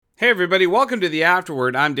Hey everybody, welcome to the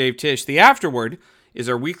Afterword. I'm Dave Tisch. The Afterword is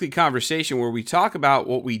our weekly conversation where we talk about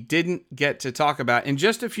what we didn't get to talk about. In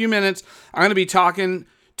just a few minutes, I'm going to be talking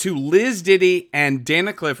to Liz Ditty and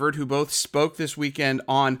Dana Clifford, who both spoke this weekend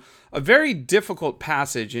on a very difficult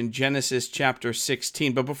passage in Genesis chapter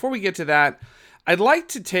 16. But before we get to that, I'd like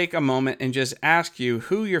to take a moment and just ask you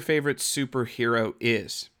who your favorite superhero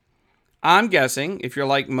is. I'm guessing, if you're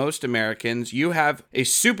like most Americans, you have a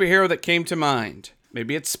superhero that came to mind.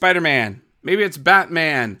 Maybe it's Spider-Man. Maybe it's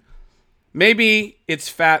Batman. Maybe it's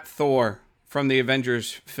Fat Thor from the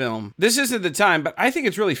Avengers film. This isn't the time, but I think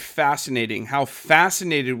it's really fascinating how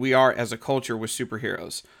fascinated we are as a culture with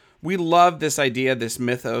superheroes. We love this idea, this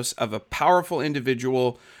mythos of a powerful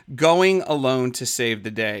individual going alone to save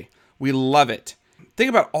the day. We love it. Think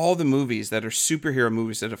about all the movies that are superhero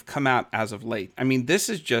movies that have come out as of late. I mean, this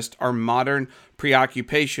is just our modern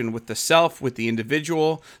preoccupation with the self, with the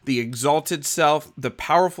individual, the exalted self, the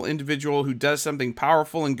powerful individual who does something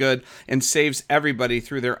powerful and good and saves everybody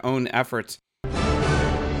through their own efforts.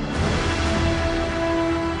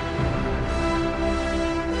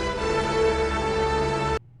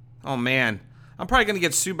 Oh man, I'm probably going to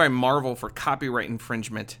get sued by Marvel for copyright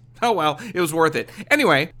infringement. Oh well, it was worth it.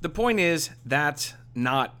 Anyway, the point is that's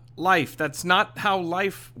not life. That's not how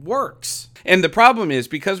life works. And the problem is,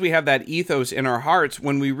 because we have that ethos in our hearts,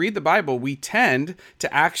 when we read the Bible, we tend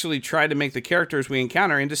to actually try to make the characters we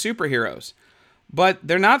encounter into superheroes. But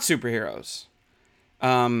they're not superheroes.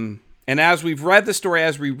 And as we've read the story,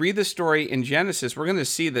 as we read the story in Genesis, we're going to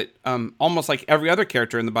see that almost like every other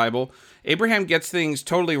character in the Bible, Abraham gets things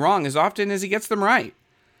totally wrong as often as he gets them right.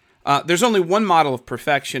 There's only one model of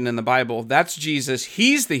perfection in the Bible. That's Jesus.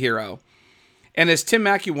 He's the hero. And as Tim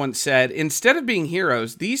Mackey once said, instead of being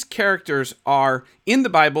heroes, these characters are, in the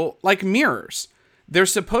Bible, like mirrors. They're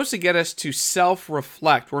supposed to get us to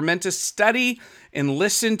self-reflect. We're meant to study and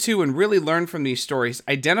listen to and really learn from these stories,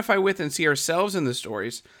 identify with and see ourselves in the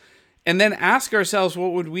stories, and then ask ourselves,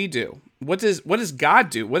 what would we do? What does God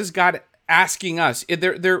do? What is God asking us?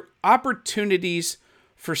 They're opportunities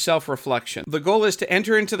for self-reflection. The goal is to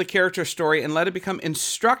enter into the character story and let it become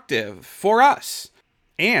instructive for us.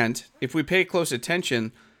 And if we pay close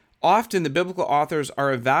attention, often the biblical authors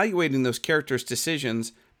are evaluating those characters'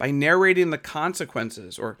 decisions by narrating the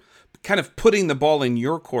consequences or kind of putting the ball in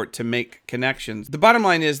your court to make connections. The bottom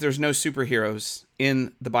line is there's no superheroes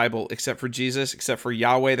in the Bible except for Jesus, except for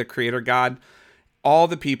Yahweh, the creator God. All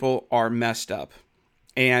the people are messed up.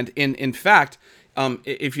 And in fact,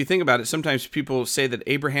 if you think about it, sometimes people say that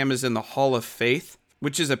Abraham is in the Hall of Faith,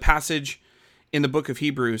 which is a passage in the book of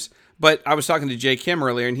Hebrews. But I was talking to Jay Kim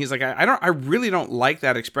earlier, and he's like, I really don't like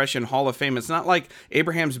that expression, Hall of Fame. It's not like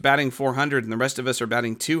Abraham's batting 400 and the rest of us are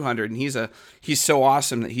batting 200, and he's so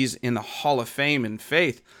awesome that he's in the Hall of Fame in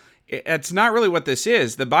faith. It's not really what this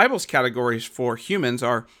is. The Bible's categories for humans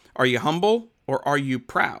are you humble or are you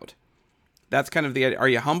proud? That's kind of the idea. Are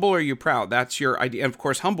you humble or are you proud? That's your idea. And of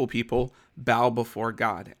course, humble people bow before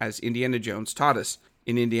God, as Indiana Jones taught us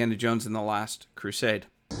in Indiana Jones and the Last Crusade.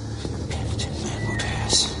 Penitent man will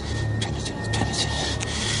pass. Penitent man.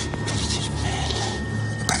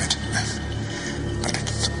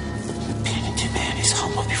 Penitent man is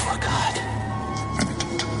humble before God.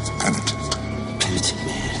 Penitent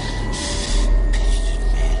man. Penitent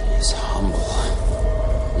man is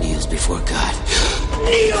humble. Kneels before God.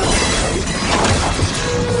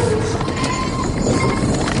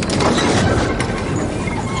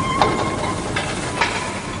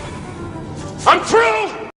 I'm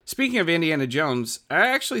through! Speaking of Indiana Jones, I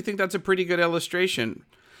actually think that's a pretty good illustration.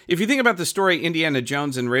 If you think about the story Indiana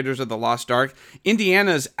Jones and Raiders of the Lost Ark,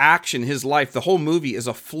 Indiana's action, his life, the whole movie is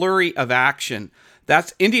a flurry of action.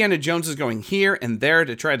 That's Indiana Jones is going here and there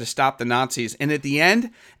to try to stop the Nazis. And at the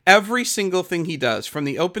end, every single thing he does, from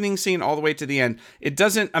the opening scene all the way to the end, it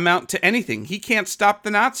doesn't amount to anything. He can't stop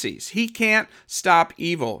the Nazis. He can't stop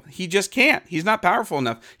evil. He just can't. He's not powerful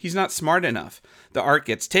enough. He's not smart enough. The Ark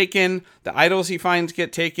gets taken. The idols he finds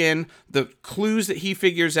get taken. The clues that he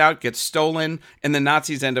figures out get stolen. And the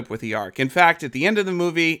Nazis end up with the Ark. In fact, at the end of the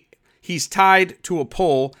movie, he's tied to a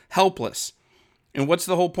pole, helpless. And what's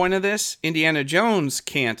the whole point of this? Indiana Jones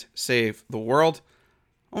can't save the world.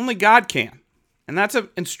 Only God can. And that's an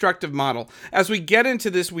instructive model. As we get into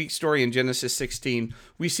this week's story in Genesis 16,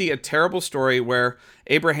 we see a terrible story where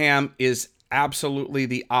Abraham is absolutely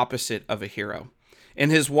the opposite of a hero.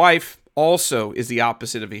 And his wife also is the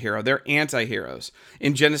opposite of a hero. They're anti-heroes.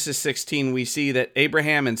 In Genesis 16, we see that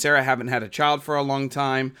Abraham and Sarah haven't had a child for a long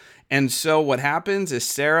time. And so what happens is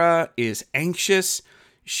Sarah is anxious.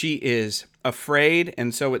 She is afraid.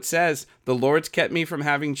 And so it says, "The Lord's kept me from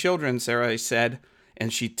having children," Sarah said.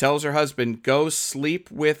 and she tells her husband, "Go sleep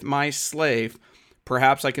with my slave.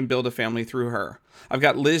 Perhaps I can build a family through her." I've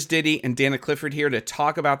got Liz Ditty and Dana Clifford here to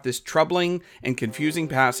talk about this troubling and confusing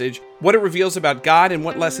passage, what it reveals about God, and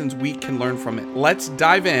what lessons we can learn from it. Let's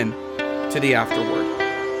dive in to the afterword.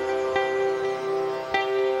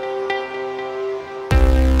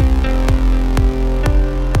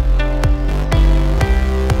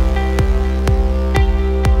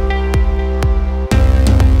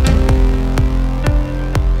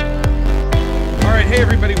 Hey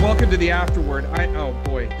everybody, welcome to the afterword. Oh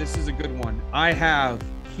boy, this is a good one. I have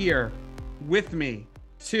here with me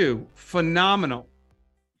two phenomenal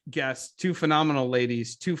guests, two phenomenal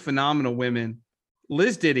ladies, two phenomenal women,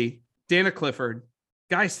 Liz Ditty, Dana Clifford.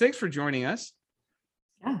 Guys, thanks for joining us.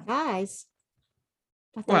 Yeah, guys.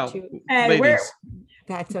 Well, ladies.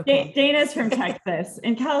 That's okay. Dana's from Texas.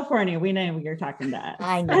 In California, we know you're talking to.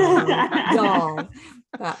 I know, y'all.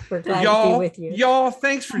 We're glad to be with you. Y'all,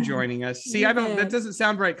 thanks for joining us. See, that doesn't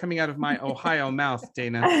sound right coming out of my Ohio mouth,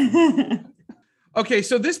 Dana. Okay,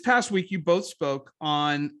 so this past week you both spoke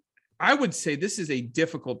on, I would say this is a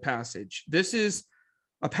difficult passage. This is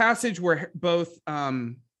a passage where both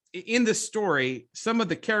in the story, some of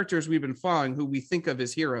the characters we've been following, who we think of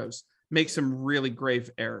as heroes, make some really grave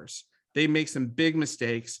errors. They make some big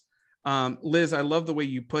mistakes. Liz, I love the way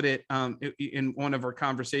you put it in one of our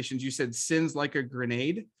conversations. You said sin's like a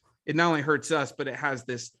grenade. It not only hurts us, but it has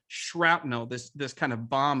this shrapnel, this kind of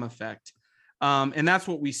bomb effect. And that's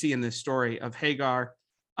what we see in this story of Hagar.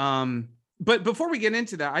 But before we get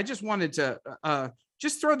into that, I just wanted to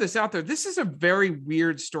just throw this out there. This is a very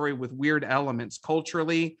weird story with weird elements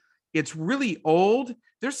culturally. It's really old.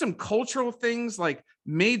 There's some cultural things like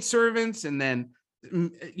maidservants, and then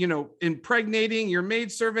impregnating your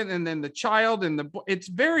maidservant, and then the child, and it's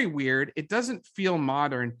very weird. It doesn't feel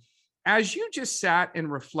modern. As you just sat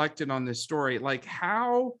and reflected on this story, like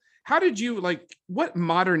how did you, like, what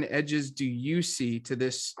modern edges do you see to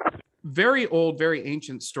this very old, very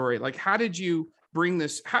ancient story? Like, how did you bring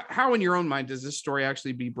this? How in your own mind does this story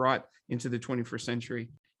actually be brought into the 21st century?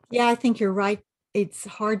 Yeah, I think you're right. It's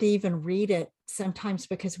hard to even read it sometimes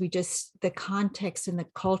because the context and the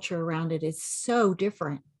culture around it is so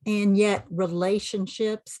different. And yet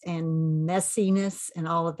relationships and messiness and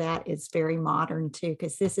all of that is very modern too,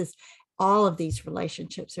 because all of these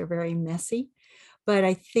relationships are very messy. But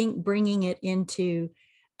I think bringing it into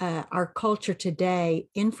our culture today,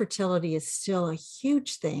 infertility is still a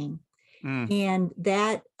huge thing. And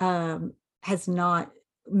that has not,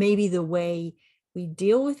 maybe the way we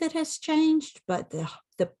deal with it has changed, but the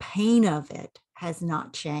pain of it has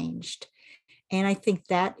not changed. And I think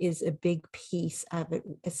that is a big piece of it,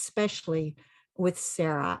 especially with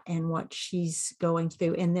Sarah and what she's going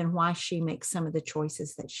through, and then why she makes some of the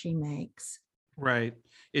choices that she makes. Right.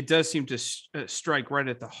 It does seem to strike right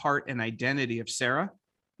at the heart and identity of Sarah,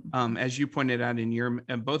 as you pointed out in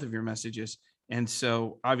both of your messages. And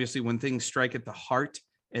so obviously when things strike at the heart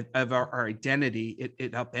of our identity,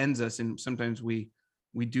 it upends us, and sometimes we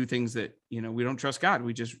do things that we don't trust God.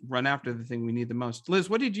 We just run after the thing we need the most. Liz,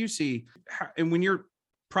 what did you see? And when you're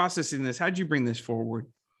processing this, how did you bring this forward?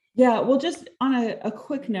 Yeah, well, just on a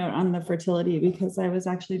quick note on the fertility, because I was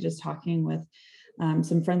actually just talking with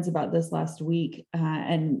some friends about this last week,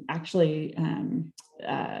 and actually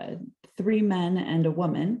 3 men and a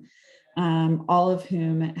woman, all of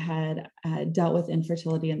whom had dealt with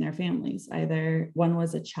infertility in their families. Either one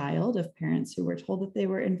was a child of parents who were told that they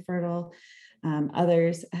were infertile.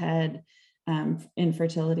 Others had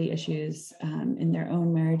infertility issues in their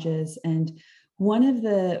own marriages. And one of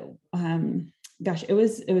the, it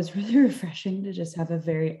was really refreshing to just have a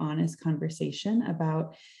very honest conversation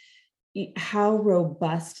about how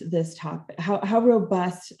robust this topic, how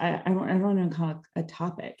robust, I don't want to call it a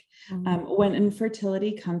topic. When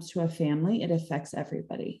infertility comes to a family, it affects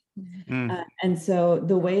everybody. And so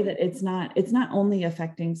the way that it's not only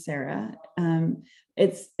affecting Sarah,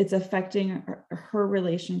 it's affecting her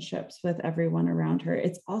relationships with everyone around her.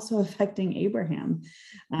 It's also affecting Abraham,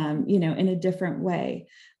 in a different way.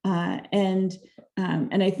 And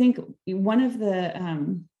I think one of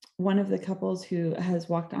the couples who has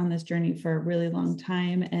walked on this journey for a really long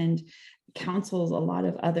time and counsels a lot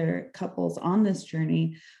of other couples on this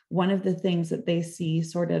journey, one of the things that they see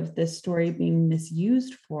sort of this story being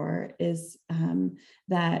misused for is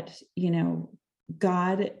that,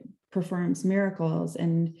 God performs miracles,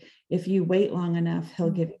 and if you wait long enough, he'll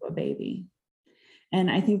give you a baby. And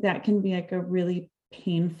I think that can be like a really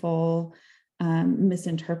painful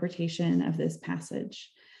misinterpretation of this passage.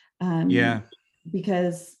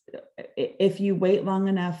 because if you wait long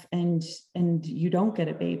enough and you don't get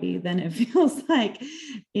a baby, then it feels like,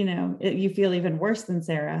 you feel even worse than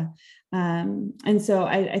Sarah. And so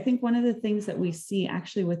I think one of the things that we see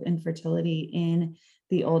actually with infertility in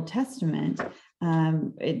the Old Testament,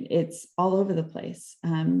 it's all over the place.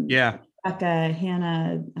 Yeah. Rebecca,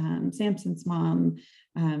 Hannah, Samson's mom,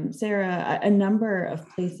 Sarah, a number of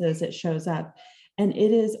places it shows up. And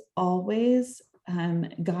it is always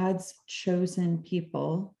God's chosen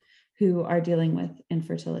people who are dealing with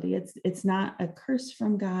infertility. It's not a curse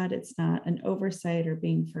from God. It's not an oversight or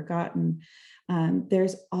being forgotten.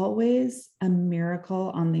 There's always a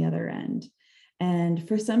miracle on the other end. And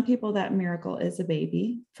for some people, that miracle is a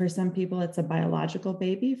baby. For some people, it's a biological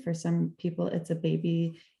baby. For some people, it's a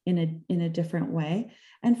baby in a different way.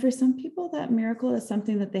 And for some people, that miracle is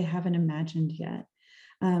something that they haven't imagined yet.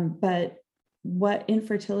 But what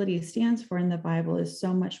infertility stands for in the Bible is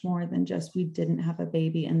so much more than just we didn't have a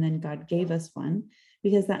baby and then God gave us one,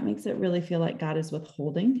 because that makes it really feel like God is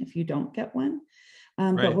withholding if you don't get one.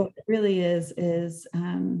 Right. But what it really is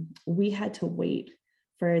we had to wait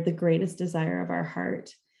for the greatest desire of our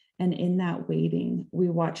heart. And in that waiting, we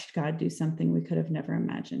watched God do something we could have never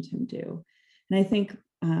imagined him do. And I think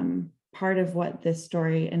part of what this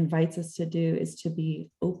story invites us to do is to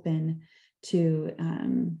be open to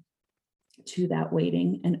that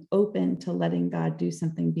waiting and open to letting God do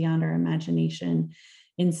something beyond our imagination,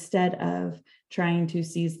 instead of trying to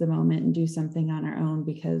seize the moment and do something on our own,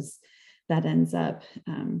 because that ends up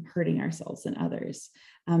hurting ourselves and others.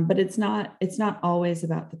 But it's not always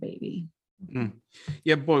about the baby.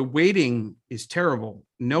 Yeah, boy, waiting is terrible.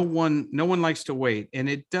 No one likes to wait. And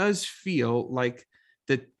it does feel like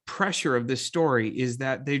the pressure of this story is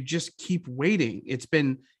that they just keep waiting. It's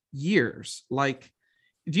been years. Like,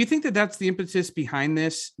 do you think that that's the impetus behind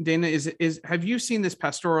this, Dana? Have you seen this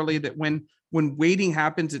pastorally, that when waiting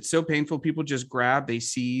happens, it's so painful, people just grab, they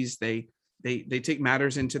seize, they take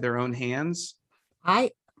matters into their own hands?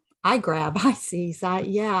 I grab, I seize. I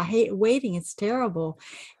hate waiting. It's terrible.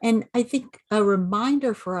 And I think a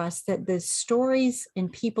reminder for us that the stories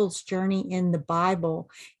and people's journey in the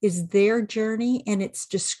Bible is their journey, and it's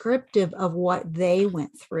descriptive of what they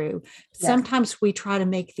went through. Yes. Sometimes we try to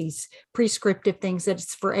make these prescriptive things that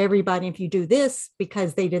it's for everybody. If you do this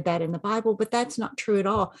because they did that in the Bible, but that's not true at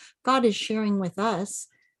all. God is sharing with us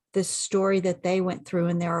the story that they went through,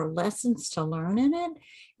 and there are lessons to learn in it.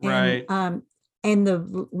 Right. And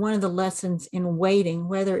one of the lessons in waiting,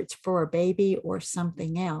 whether it's for a baby or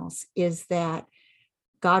something else, is that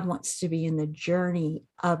God wants to be in the journey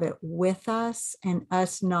of it with us, and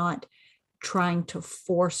us not trying to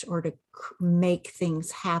force or to make things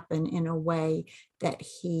happen in a way that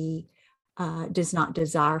he does not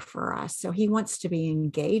desire for us. So he wants to be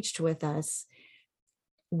engaged with us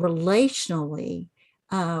relationally.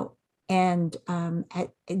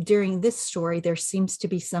 During this story, there seems to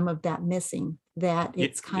be some of that missing, that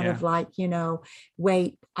it's kind of like,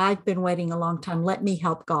 wait, I've been waiting a long time. Let me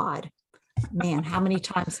help God. Man, how many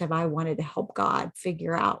times have I wanted to help God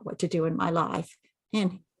figure out what to do in my life?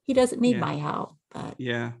 And he doesn't need my help.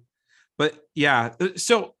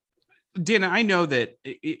 So Dana, I know that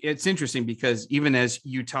it's interesting because even as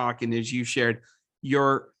you talk and as you shared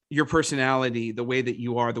your personality, the way that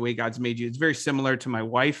you are, the way God's made you, it's very similar to my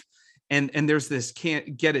wife. And there's this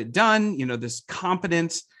can't get it done, this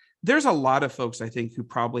competence. There's a lot of folks, I think, who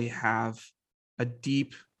probably have a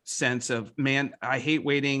deep sense of, man, I hate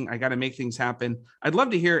waiting. I got to make things happen. I'd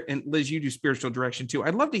love to hear, and Liz, you do spiritual direction too.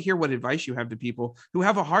 I'd love to hear what advice you have to people who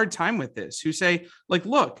have a hard time with this, who say, like,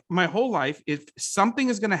 look, my whole life, if something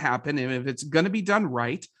is going to happen and if it's going to be done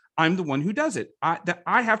right, I'm the one who does it.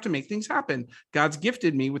 I have to make things happen. God's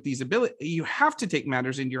gifted me with these abilities. You have to take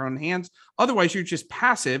matters into your own hands. Otherwise, you're just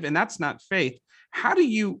passive, and that's not faith. How do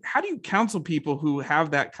you counsel people who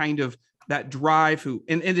have that kind of that drive,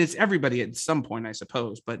 and it's everybody at some point, I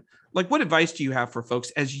suppose, but like, what advice do you have for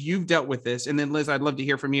folks as you've dealt with this? And then Liz, I'd love to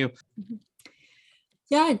hear from you.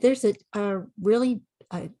 Yeah, there's a really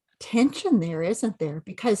tension there, isn't there?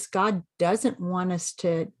 Because God doesn't want us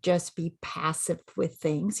to just be passive with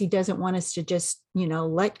things. He doesn't want us to just,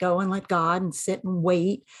 let go and let God and sit and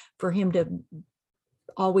wait for him to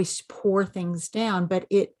always pour things down. But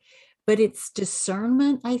it's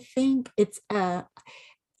discernment. I think it's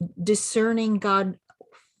discerning, God,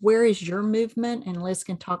 where is your movement? And Liz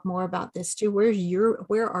can talk more about this too. Where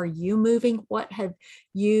are you moving? What have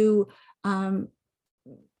you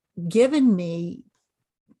given me?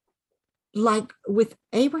 Like with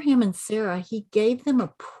Abraham and Sarah, he gave them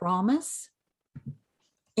a promise,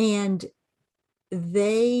 and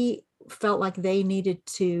they felt like they needed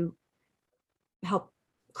to help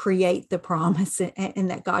create the promise, and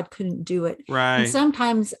that God couldn't do it. And Right.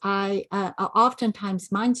 sometimes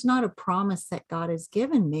oftentimes mine's not a promise that God has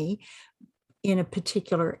given me in a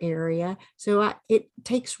particular area. So it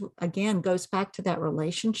takes, again, goes back to that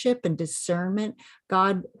relationship and discernment.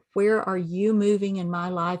 God, where are you moving in my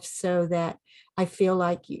life so that I feel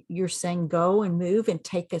like you're saying go and move and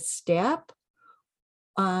take a step,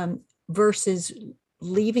 versus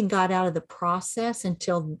leaving God out of the process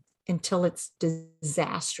until it's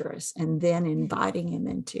disastrous and then inviting him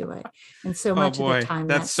into it. And so Oh much of the boy, time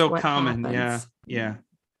that's that's so what common. Yeah. happens. Yeah.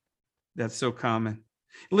 That's so common.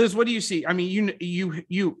 Liz, what do you see? I mean,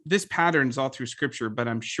 this pattern's all through scripture, but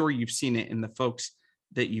I'm sure you've seen it in the folks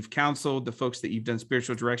that you've counseled, the folks that you've done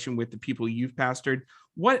spiritual direction with, the people you've pastored.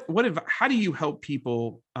 How do you help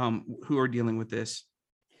people who are dealing with this?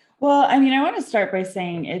 Well, I mean, I want to start by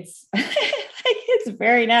saying it's it's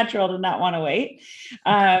very natural to not want to wait.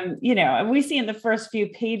 And we see in the first few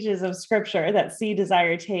pages of scripture that see,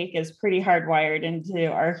 desire, take is pretty hardwired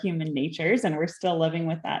into our human natures, and we're still living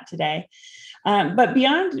with that today. But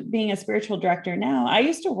beyond being a spiritual director now, I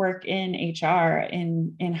used to work in HR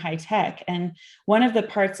in high tech. And one of the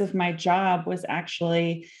parts of my job was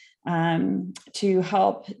actually to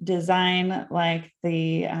help design like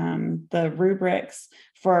the rubrics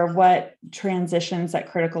for what transitions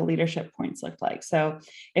at critical leadership points looked like. So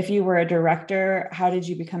if you were a director, how did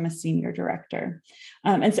you become a senior director?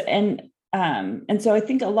 And so I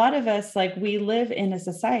think a lot of us, like, we live in a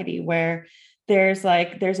society where there's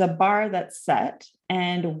a bar that's set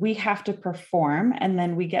and we have to perform, and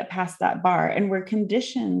then we get past that bar, and we're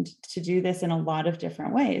conditioned to do this in a lot of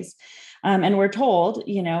different ways. And we're told,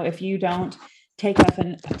 if you don't take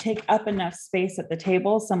up enough space at the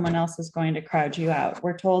table, someone else is going to crowd you out.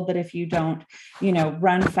 We're told that if you don't,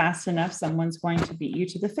 run fast enough, someone's going to beat you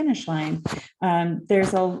to the finish line.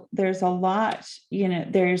 There's a lot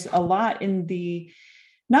in the,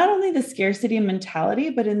 not only the scarcity mentality,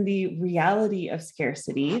 but in the reality of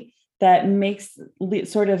scarcity that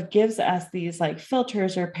sort of gives us these like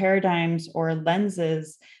filters or paradigms or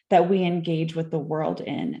lenses that we engage with the world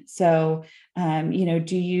in. So, are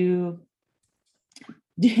you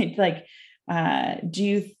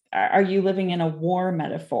living in a war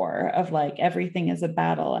metaphor of like everything is a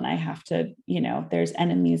battle and I have to, there's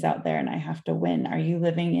enemies out there and I have to win? Are you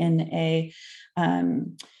living in a,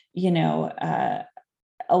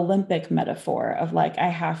 Olympic metaphor of like, I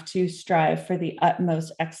have to strive for the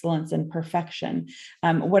utmost excellence and perfection?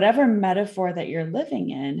 Whatever metaphor that you're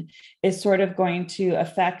living in is sort of going to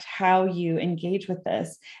affect how you engage with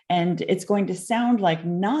this. And it's going to sound like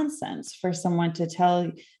nonsense for someone to tell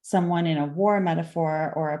someone in a war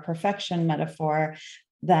metaphor or a perfection metaphor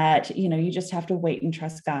that, you just have to wait and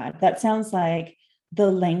trust God. That sounds like the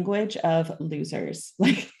language of losers,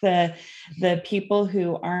 like the people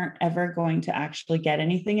who aren't ever going to actually get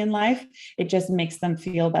anything in life. It just makes them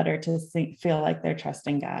feel better to feel like they're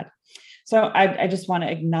trusting God. So I just want to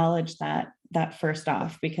acknowledge that first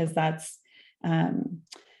off, because that's kind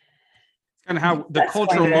of how the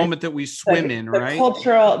cultural moment that we swim in, right?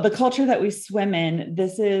 The culture that we swim in.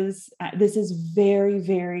 This is very,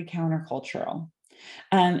 very countercultural.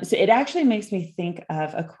 So it actually makes me think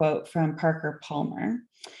of a quote from Parker Palmer.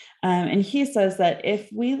 And he says that if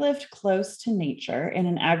we lived close to nature in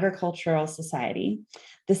an agricultural society,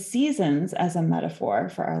 the seasons as a metaphor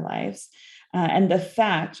for our lives and the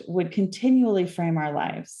fact would continually frame our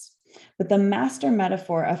lives. But the master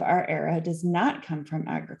metaphor of our era does not come from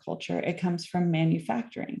agriculture. It comes from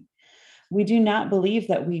manufacturing. We do not believe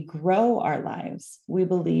that we grow our lives. We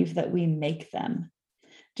believe that we make them.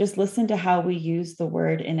 Just listen to how we use the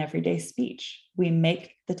word in everyday speech. We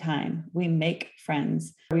make the time, we make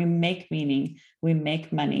friends, we make meaning, we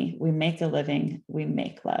make money, we make a living, we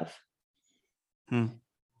make love.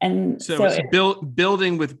 And so it's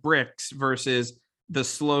building with bricks versus the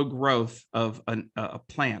slow growth of a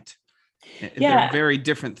plant. Yeah. They're very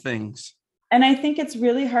different things. And I think it's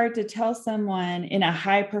really hard to tell someone in a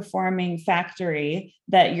high performing factory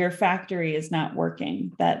that your factory is not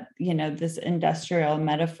working, that, this industrial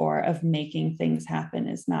metaphor of making things happen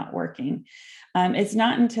is not working. It's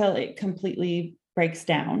not until it completely breaks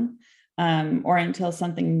down or until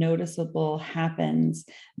something noticeable happens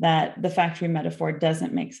that the factory metaphor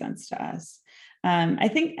doesn't make sense to us. I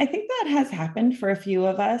think that has happened for a few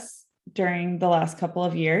of us during the last couple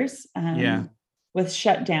of years. With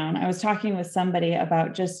shutdown. I was talking with somebody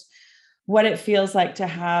about just what it feels like to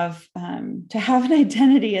have an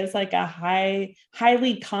identity as like a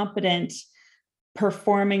highly competent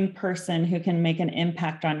performing person who can make an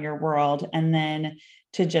impact on your world, and then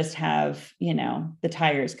to just have, the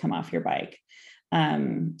tires come off your bike.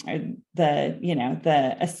 or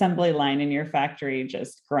the assembly line in your factory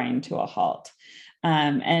just grind to a halt.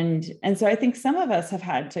 And so I think some of us have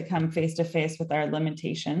had to come face to face with our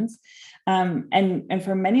limitations. And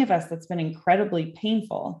for many of us, that's been incredibly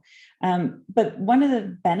painful. But one of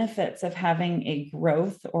the benefits of having a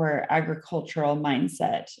growth or agricultural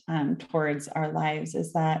mindset towards our lives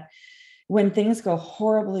is that when things go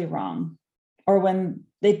horribly wrong, or when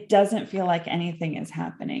it doesn't feel like anything is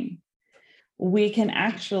happening, we can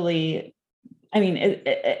actually,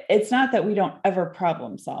 it's not that we don't ever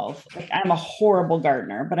problem solve. Like, I'm a horrible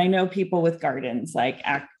gardener, but I know people with gardens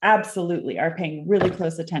absolutely are paying really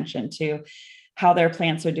close attention to how their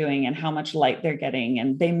plants are doing and how much light they're getting.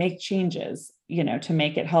 And they make changes, to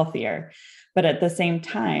make it healthier. But at the same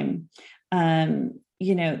time,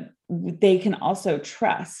 they can also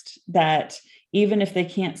trust that even if they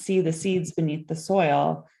can't see the seeds beneath the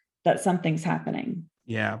soil, that something's happening.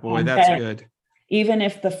 Yeah, boy, that's good. Even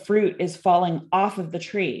if the fruit is falling off of the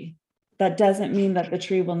tree, that doesn't mean that the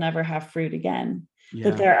tree will never have fruit again. Yeah.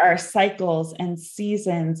 That there are cycles and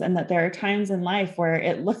seasons, and that there are times in life where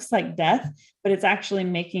it looks like death, but it's actually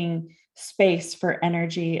making space for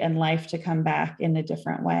energy and life to come back in a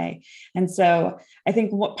different way. And so I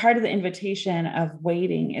think what part of the invitation of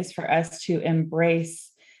waiting is for us to embrace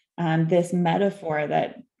this metaphor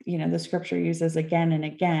that, the scripture uses again and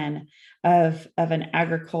again of an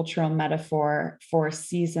agricultural metaphor for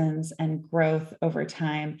seasons and growth over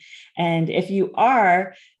time. And if you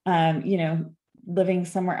are, living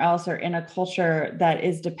somewhere else or in a culture that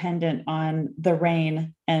is dependent on the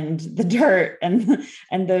rain and the dirt and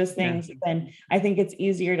those things, then I think it's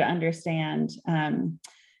easier to understand,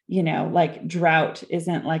 like drought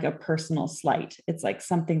isn't like a personal slight. It's like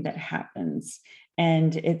something that happens.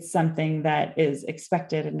 And it's something that is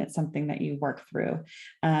expected, and it's something that you work through.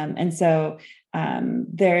 And so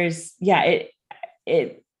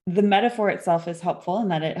the metaphor itself is helpful in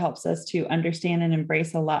that it helps us to understand and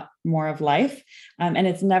embrace a lot more of life. And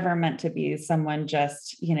it's never meant to be someone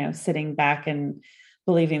just, sitting back and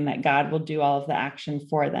believing that God will do all of the action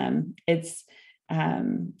for them. It's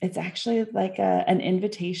actually like an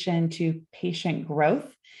invitation to patient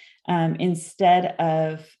growth instead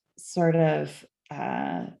of sort of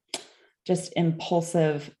just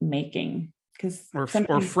impulsive making, or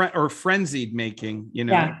frenzied making,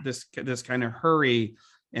 this kind of hurry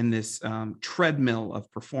and this treadmill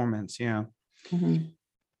of performance. Yeah. Mm-hmm.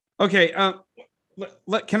 Okay.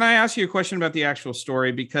 Can I ask you a question about the actual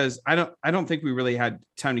story? Because I don't think we really had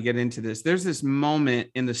time to get into this. There's this moment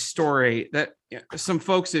in the story that some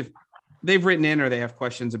folks, if they've written in or they have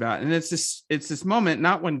questions about, and it's this moment,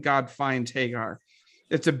 not when God finds Hagar.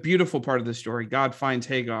 It's a beautiful part of the story. God finds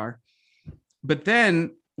Hagar. But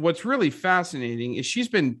then what's really fascinating is she's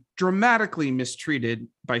been dramatically mistreated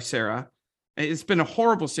by Sarah. It's been a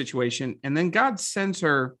horrible situation. And then God sends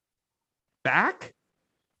her back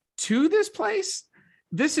to this place.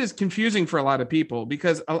 This is confusing for a lot of people,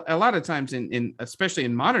 because a lot of times especially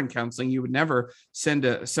in modern counseling, you would never send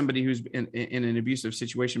somebody who's in an abusive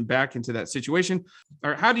situation back into that situation.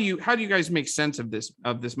 Or how do you guys make sense of this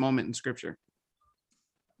moment in scripture?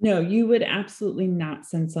 No, you would absolutely not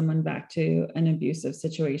send someone back to an abusive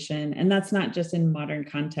situation. And that's not just in modern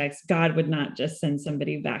context. God would not just send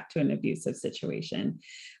somebody back to an abusive situation.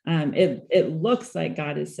 It looks like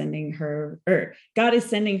God is sending her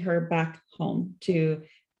back home to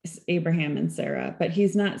Abraham and Sarah, but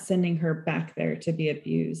he's not sending her back there to be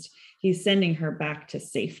abused. He's sending her back to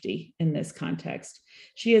safety in this context.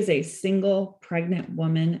 She is a single pregnant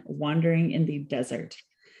woman wandering in the desert.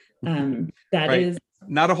 That right. is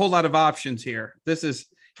not a whole lot of options here. This is,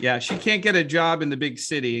 she can't get a job in the big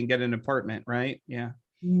city and get an apartment, right? Yeah.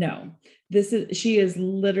 No, she is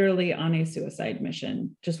literally on a suicide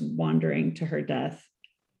mission, just wandering to her death.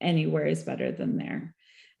 Anywhere is better than there.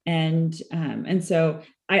 And so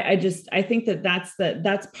I think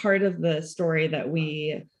that's part of the story that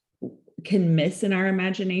we can miss in our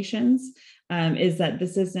imaginations, is that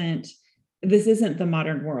this isn't the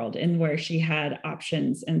modern world in where she had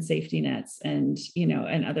options and safety nets and,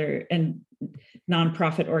 and other and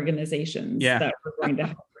nonprofit organizations that were going to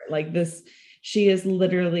help her. Like this, she is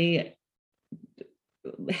literally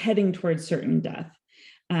heading towards certain death.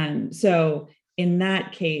 So in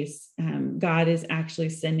that case, God is actually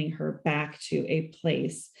sending her back to a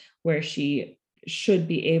place where she should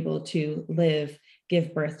be able to live,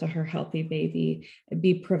 give birth to her healthy baby,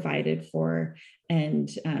 be provided for, and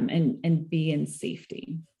be in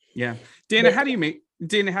safety. Yeah. Dana, how do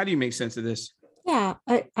you make sense of this? Yeah,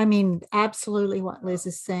 I mean, absolutely what Liz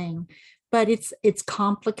is saying, but it's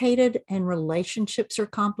complicated, and relationships are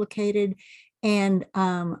complicated. And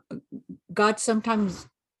God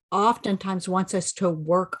oftentimes wants us to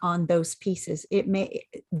work on those pieces.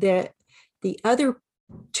 The other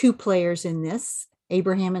two players in this,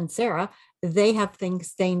 Abraham and Sarah, they have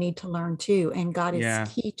things they need to learn too. And God is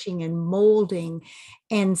teaching and molding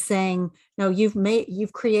and saying, no,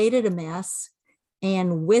 you've created a mess.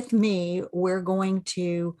 And with me, we're going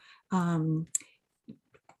to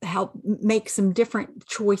help make some different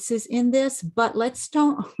choices in this, but let's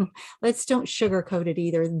don't sugarcoat it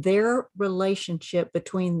either. Their relationship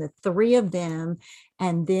between the three of them,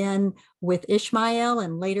 and then with Ishmael,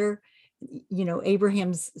 and later,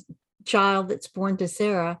 Abraham's child that's born to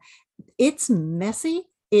Sarah, it's messy.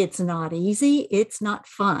 It's not easy. It's not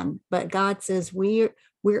fun, but God says we're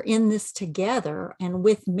in this together, and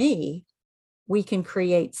with me, we can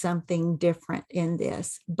create something different in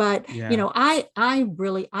this. But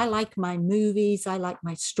I like my movies. I like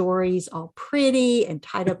my stories all pretty and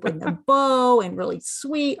tied up with a bow and really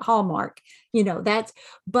sweet, Hallmark. That's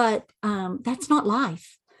not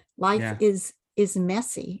life. Life is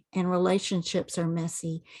messy, and relationships are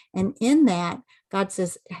messy. And in that, God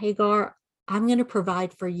says, Hagar, I'm going to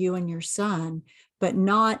provide for you and your son, but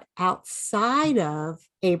not outside of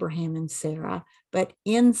Abraham and Sarah, but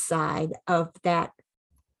inside of that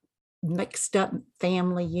mixed up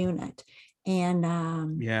family unit. And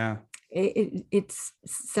it's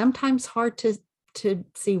sometimes hard to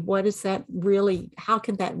see what is that really, how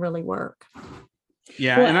can that really work?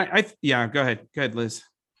 Yeah. Well, and go ahead, Liz.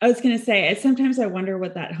 I was going to say, sometimes I wonder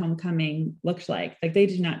what that homecoming looked like. Like, they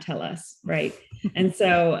did not tell us, right? And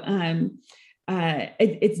so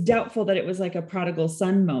it's doubtful that it was like a prodigal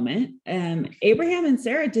son moment. Abraham and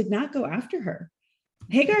Sarah did not go after her.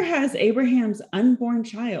 Hagar has Abraham's unborn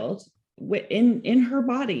child in her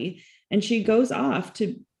body, and she goes off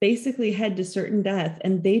to basically head to certain death,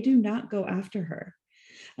 and they do not go after her.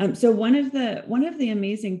 So one of the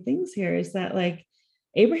amazing things here is that, like,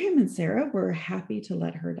 Abraham and Sarah were happy to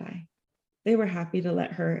let her die. They were happy to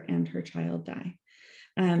let her and her child die.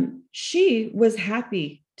 She was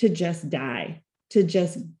happy to just die, to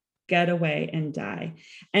just get away and die.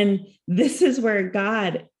 And this is where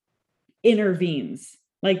God intervenes.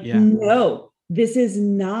 Like, no, this is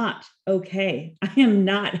not okay. I am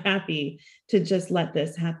not happy to just let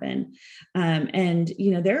this happen. And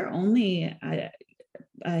there are only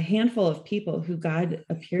a handful of people who God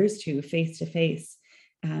appears to face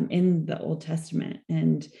in the Old Testament,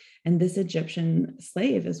 and this Egyptian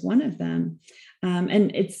slave is one of them.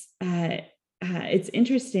 And it's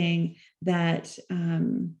interesting that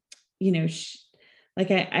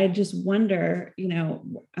I just wonder,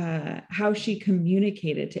 how she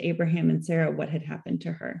communicated to Abraham and Sarah what had happened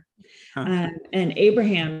to her. And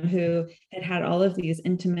Abraham, who had all of these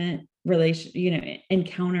intimate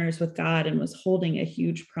encounters with God and was holding a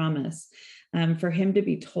huge promise, for him to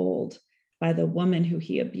be told by the woman who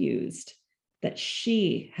he abused that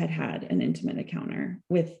she had an intimate encounter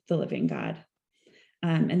with the living God,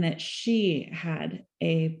 and that she had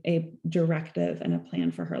a directive and a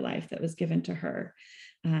plan for her life that was given to her.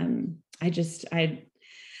 I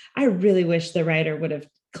really wish the writer would have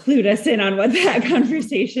clued us in on what that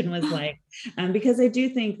conversation was like, because I do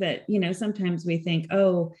think that, sometimes we think,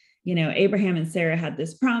 Abraham and Sarah had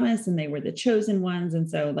this promise and they were the chosen ones, and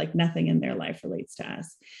so like nothing in their life relates to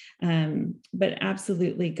us. But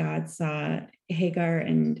absolutely, God saw Hagar,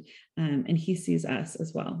 and he sees us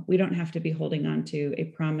as well. We don't have to be holding on to a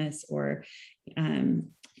promise, or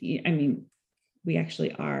we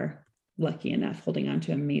actually are lucky enough holding on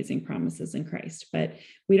to amazing promises in Christ, but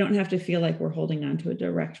we don't have to feel like we're holding on to a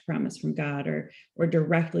direct promise from God, or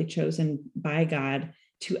directly chosen by God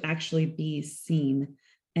to actually be seen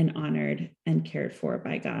and honored and cared for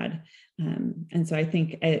by God. And so I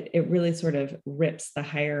think it really sort of rips the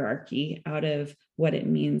hierarchy out of what it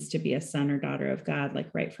means to be a son or daughter of God, like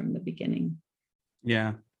right from the beginning.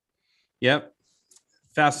 Yeah. Yep.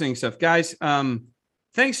 Fascinating stuff, guys.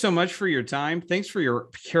 Thanks so much for your time. Thanks for your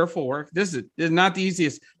careful work. This is not the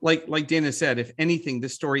easiest. Like Dana said, if anything,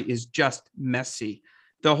 this story is just messy.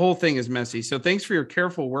 The whole thing is messy. So thanks for your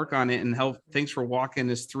careful work on it, and thanks for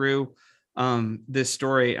walking us through this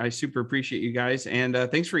story. I super appreciate you guys, and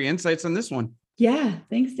thanks for your insights on this one. Yeah,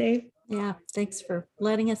 thanks, Dave. Yeah, thanks for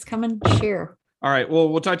letting us come and share. All right, well,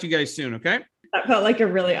 we'll talk to you guys soon. Okay. That felt like a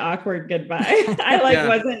really awkward goodbye. I Yeah.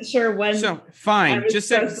 wasn't sure when. So fine, was just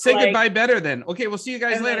say supposed to, goodbye better then. Okay, we'll see you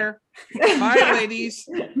guys I'm like- later. Bye, ladies.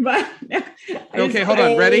 Bye. Okay, hold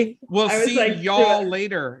on. Ready? We'll I was see like, y'all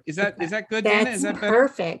later. Is that good, Dana? That's Is that better?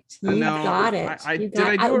 perfect. You No, got it. did You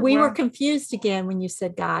I got- do it we were well? confused again when you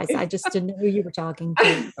said guys. I just didn't know who you were talking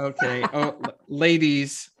to. Okay. Oh,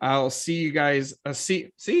 ladies, I'll see you guys.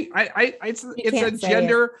 See, it's a can't say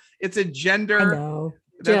gender. It's a I gender. know.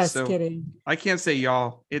 That's Just kidding. I can't say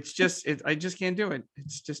y'all. It's just, I just can't do it. It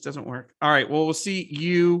just doesn't work. All right. Well, we'll see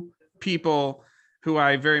you people who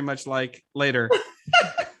I very much like later.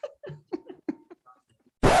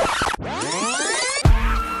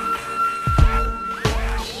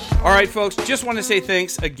 All right, folks, just want to say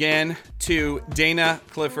thanks again to Dana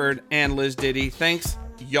Clifford and Liz Ditty. Thanks,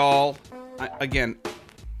 y'all. I can't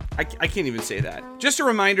even say that. Just a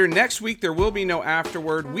reminder, next week there will be no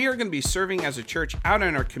afterword. We are going to be serving as a church out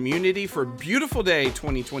in our community for Beautiful Day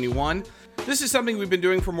 2021. This is something we've been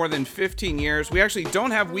doing for more than 15 years. We actually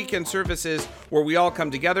don't have weekend services where we all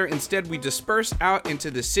come together. Instead, we disperse out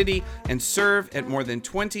into the city and serve at more than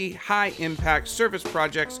 20 high-impact service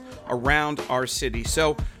projects around our city.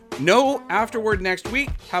 So, no afterward next week.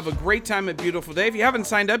 Have a great time at Beautiful Day. If you haven't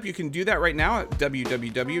signed up, you can do that right now at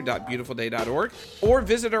www.beautifulday.org or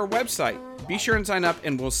visit our website. Be sure and sign up,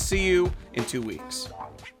 and we'll see you in 2 weeks.